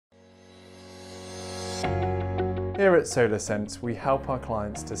Here at Solarsense, we help our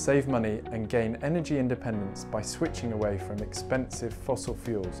clients to save money and gain energy independence by switching away from expensive fossil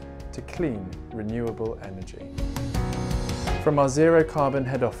fuels to clean, renewable energy. From our zero carbon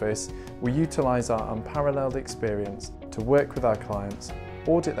head office, we utilise our unparalleled experience to work with our clients,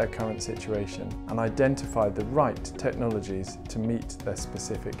 audit their current situation and identify the right technologies to meet their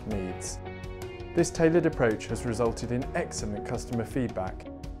specific needs. This tailored approach has resulted in excellent customer feedback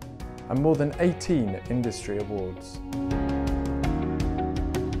and more than 18 industry awards.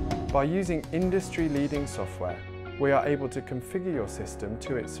 By using industry-leading software, we are able to configure your system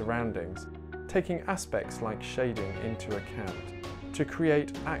to its surroundings, taking aspects like shading into account to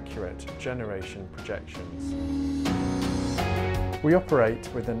create accurate generation projections. We operate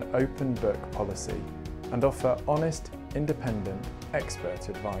with an open book policy and offer honest, independent, expert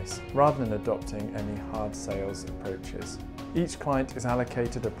advice rather than adopting any hard sales approaches. Each client is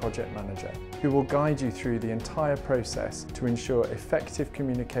allocated a project manager who will guide you through the entire process to ensure effective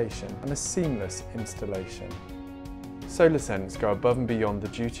communication and a seamless installation. Solarsense go above and beyond the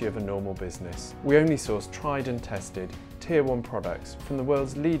duty of a normal business. We only source tried and tested Tier 1 products from the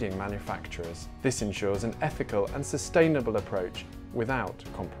world's leading manufacturers. This ensures an ethical and sustainable approach without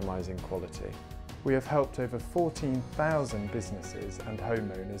compromising quality. We have helped over 14,000 businesses and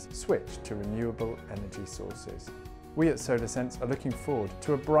homeowners switch to renewable energy sources. We at Solarsense are looking forward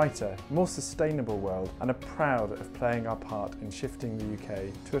to a brighter, more sustainable world and are proud of playing our part in shifting the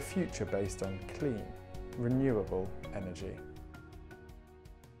UK to a future based on clean, renewable energy.